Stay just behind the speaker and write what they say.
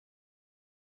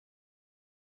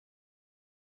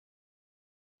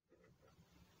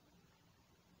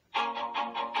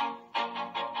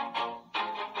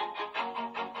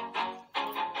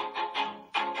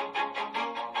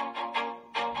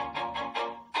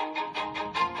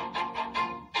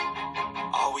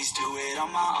Always do it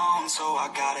on my own, so I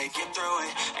gotta get through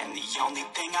it. And the only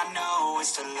thing I know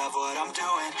is to love what I'm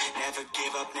doing. Never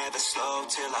give up, never slow,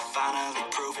 till I finally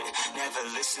prove it. Never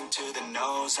listen to the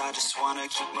no's, I just wanna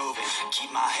keep moving.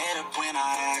 Keep my head up when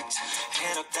I act,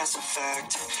 head up, that's a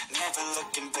fact. Never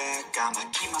looking back, I'ma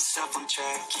keep myself on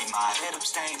track. Keep my head up,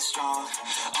 staying strong,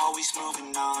 always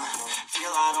moving on.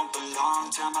 Feel I don't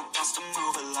belong, tell my thoughts to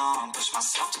move along. Push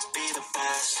myself to be the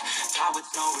best, die with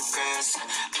no regrets.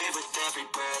 Live with every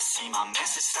breath, see my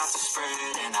message start to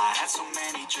spread. And I had so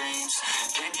many dreams,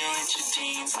 then you hit your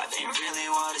teens. Life ain't really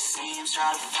what it seems, try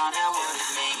to find out what it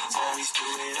means. Always do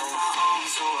it on my own,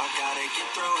 so I gotta get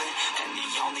through it. And the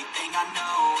only thing I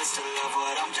know is to love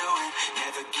what I'm doing.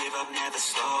 Never give up, never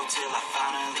slow, till I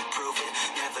finally prove it.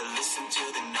 Never listen to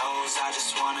the no's, I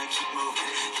just wanna keep moving.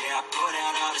 Yeah, I put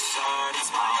out all this art, it's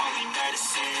my only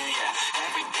medicine. Yeah,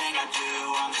 everything I do,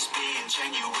 I'm just being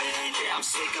genuine. Yeah, I'm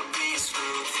sick of being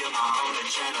screwed, feel my own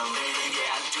adrenaline.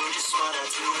 Yeah, I do just what I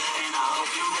do, and I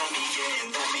hope you let me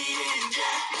in,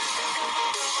 yeah.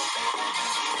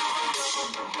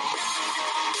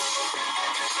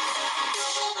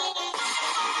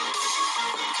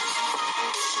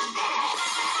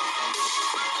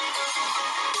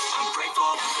 I'm grateful,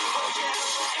 oh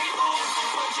yeah, able,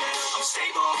 oh yeah, I'm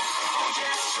stable, oh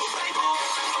yeah, no label,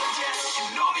 oh yeah, you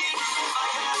know me, I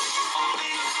have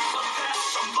only a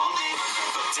path, I'm lonely,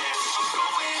 but damn, I'm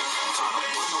going, I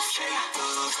want no fake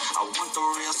love, I want the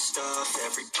real stuff.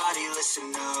 Everybody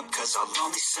listen up, cause I'll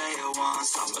only say it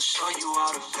once. I'm gonna show you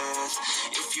all the path,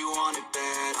 if you want it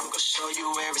bad. I'm gonna show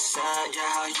you where it's at,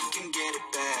 yeah, how you can get it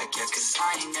back. Yeah, cause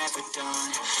I ain't never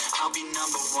done, I'll be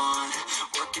number one.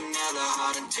 Working hella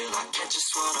hard until I get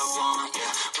just what I want,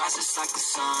 yeah. Rises like the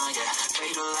sun, yeah,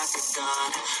 fatal like a gun.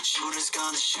 Shooters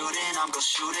gonna shoot and I'm gonna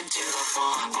shoot until I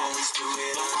fall. Always do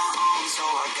it on my own, so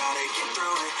I gotta get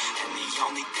through it. And the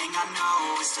only thing I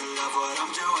know is to love what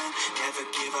I'm doing. Never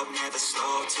give up, never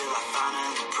slow, till I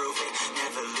finally prove it.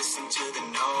 Never listen to the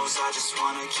no's, I just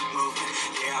wanna keep moving.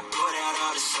 Yeah, I put out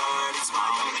all this art, it's my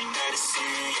only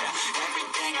medicine. Yeah,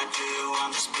 everything I do,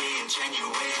 I'm just being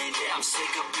genuine. Yeah, I'm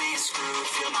sick of being screwed,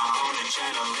 feel my own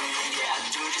adrenaline. Yeah, I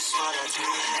do just what I do,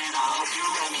 and I hope you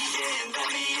let me in,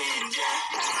 yeah.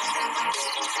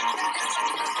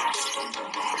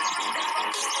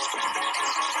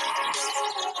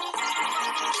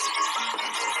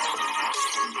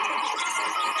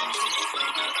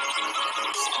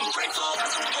 I'm grateful, oh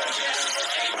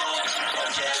yeah, able, oh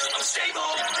yeah, I'm stable,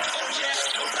 oh yeah,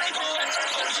 no label,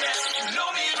 oh yeah, you know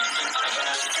me, I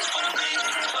have only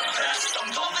a path, I'm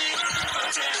lonely, but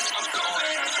damn, I'm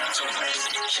going to win,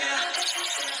 yeah.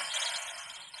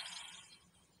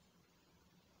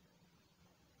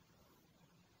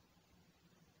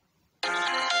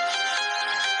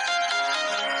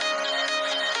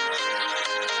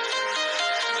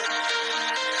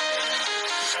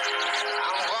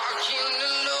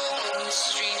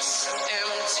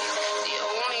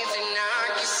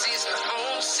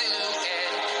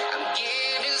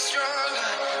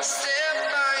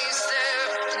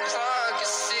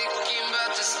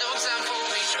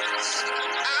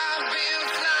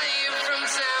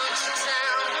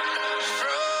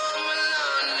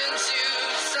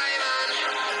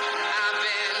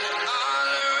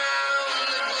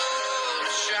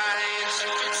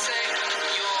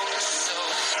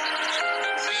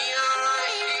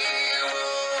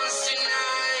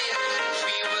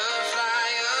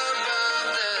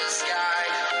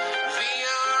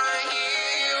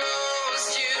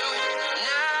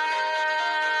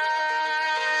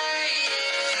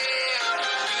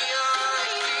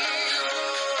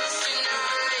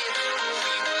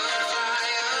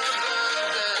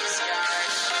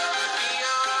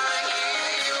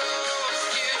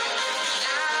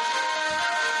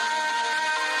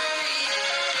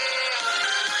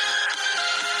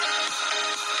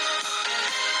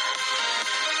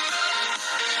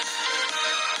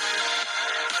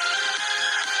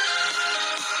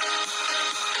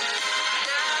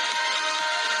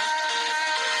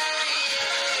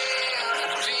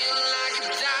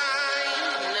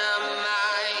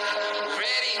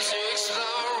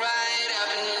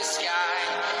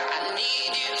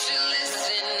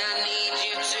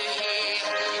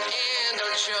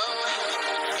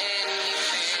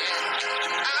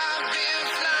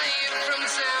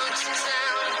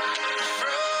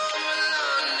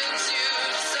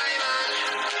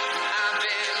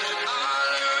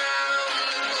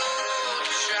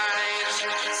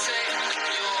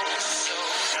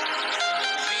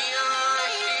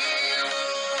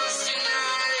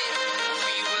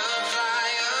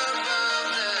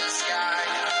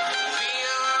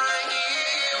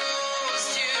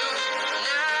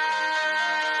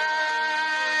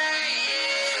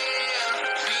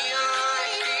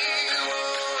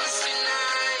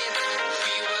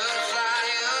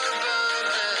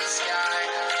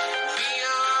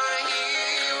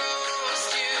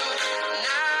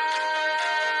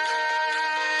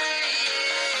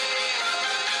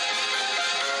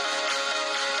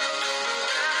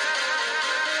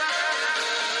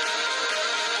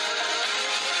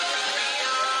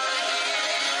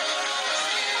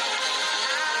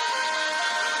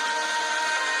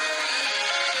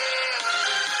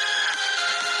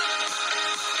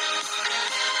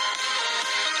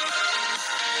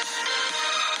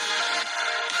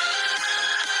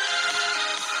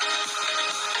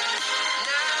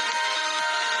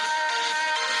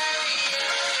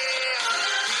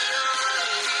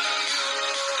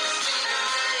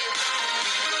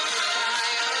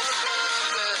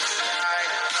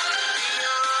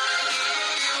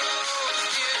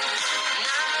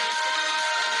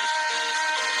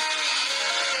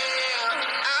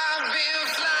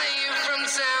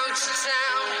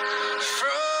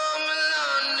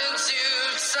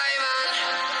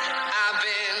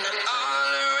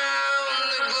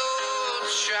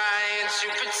 to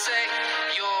protect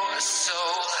your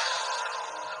soul.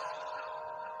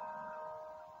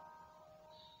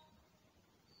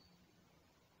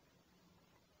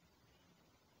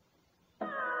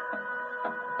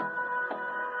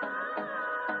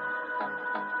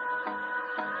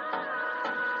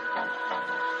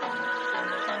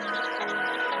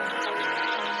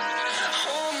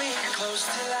 Hold me close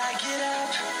till I get up.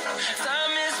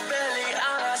 Time is barely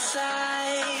on our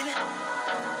side.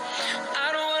 I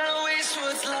don't wanna waste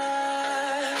what's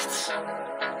left.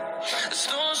 The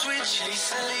storms we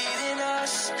chase are leading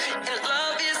us, and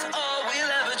love is all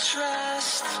we'll ever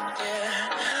trust. Yeah,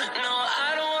 no, I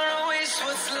don't wanna waste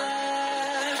what's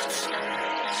left.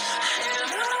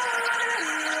 And on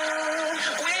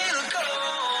we'll go,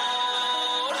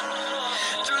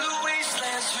 through the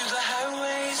wastelands, through the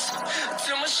highways,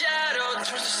 till my shadow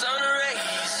turns to sun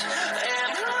rays.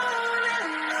 And on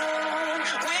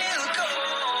we'll go,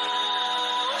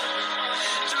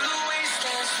 through the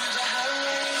wastelands, through the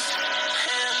highways,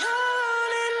 and on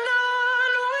we'll go.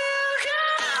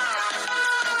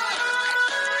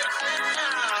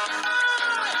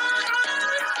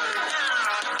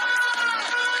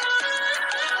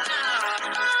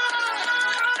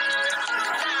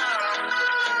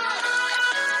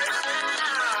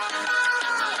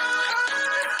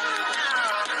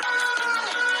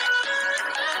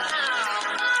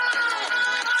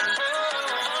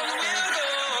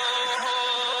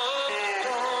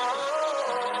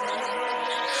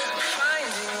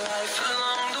 Finding life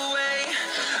along the way,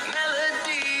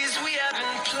 melodies we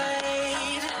haven't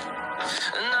played.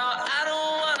 No, I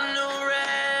don't want no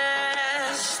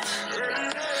rest.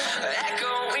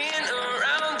 Echoing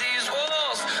around these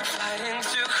walls, fighting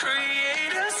to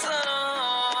create a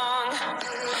song.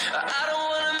 I don't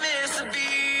wanna miss a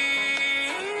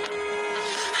beat.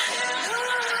 And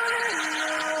on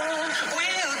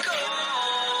we'll go,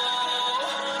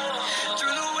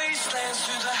 through the wastelands,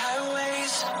 through the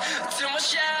highways, till my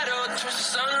shadow turns to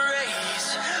sun rays.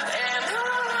 And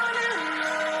on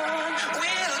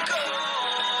we'll go,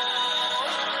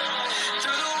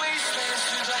 through the wastelands,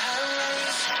 through the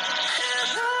highways,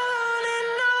 and on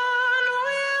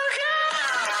we'll go.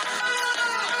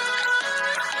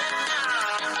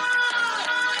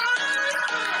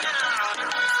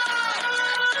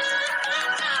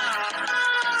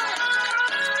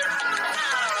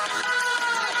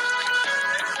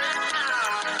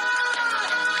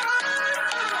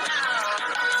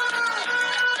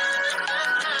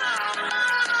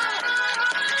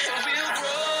 And we'll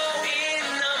grow in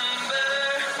number,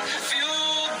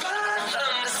 fueled by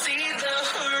them to see the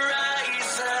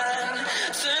horizon,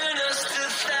 turn us to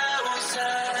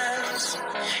thousands.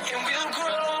 And we'll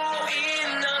grow in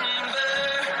number,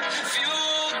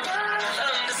 fueled by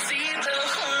them to see the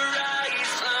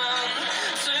horizon,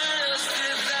 turn us to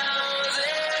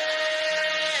thousands.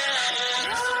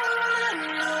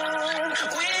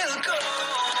 We'll go,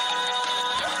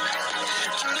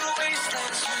 through the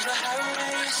wastelands, through the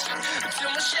highways,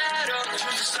 till my shadow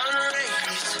turns to sun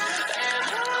rays. And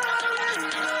on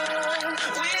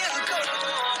we'll go,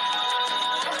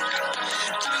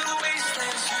 through the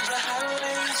wastelands, through the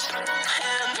highways,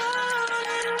 and on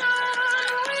we'll go.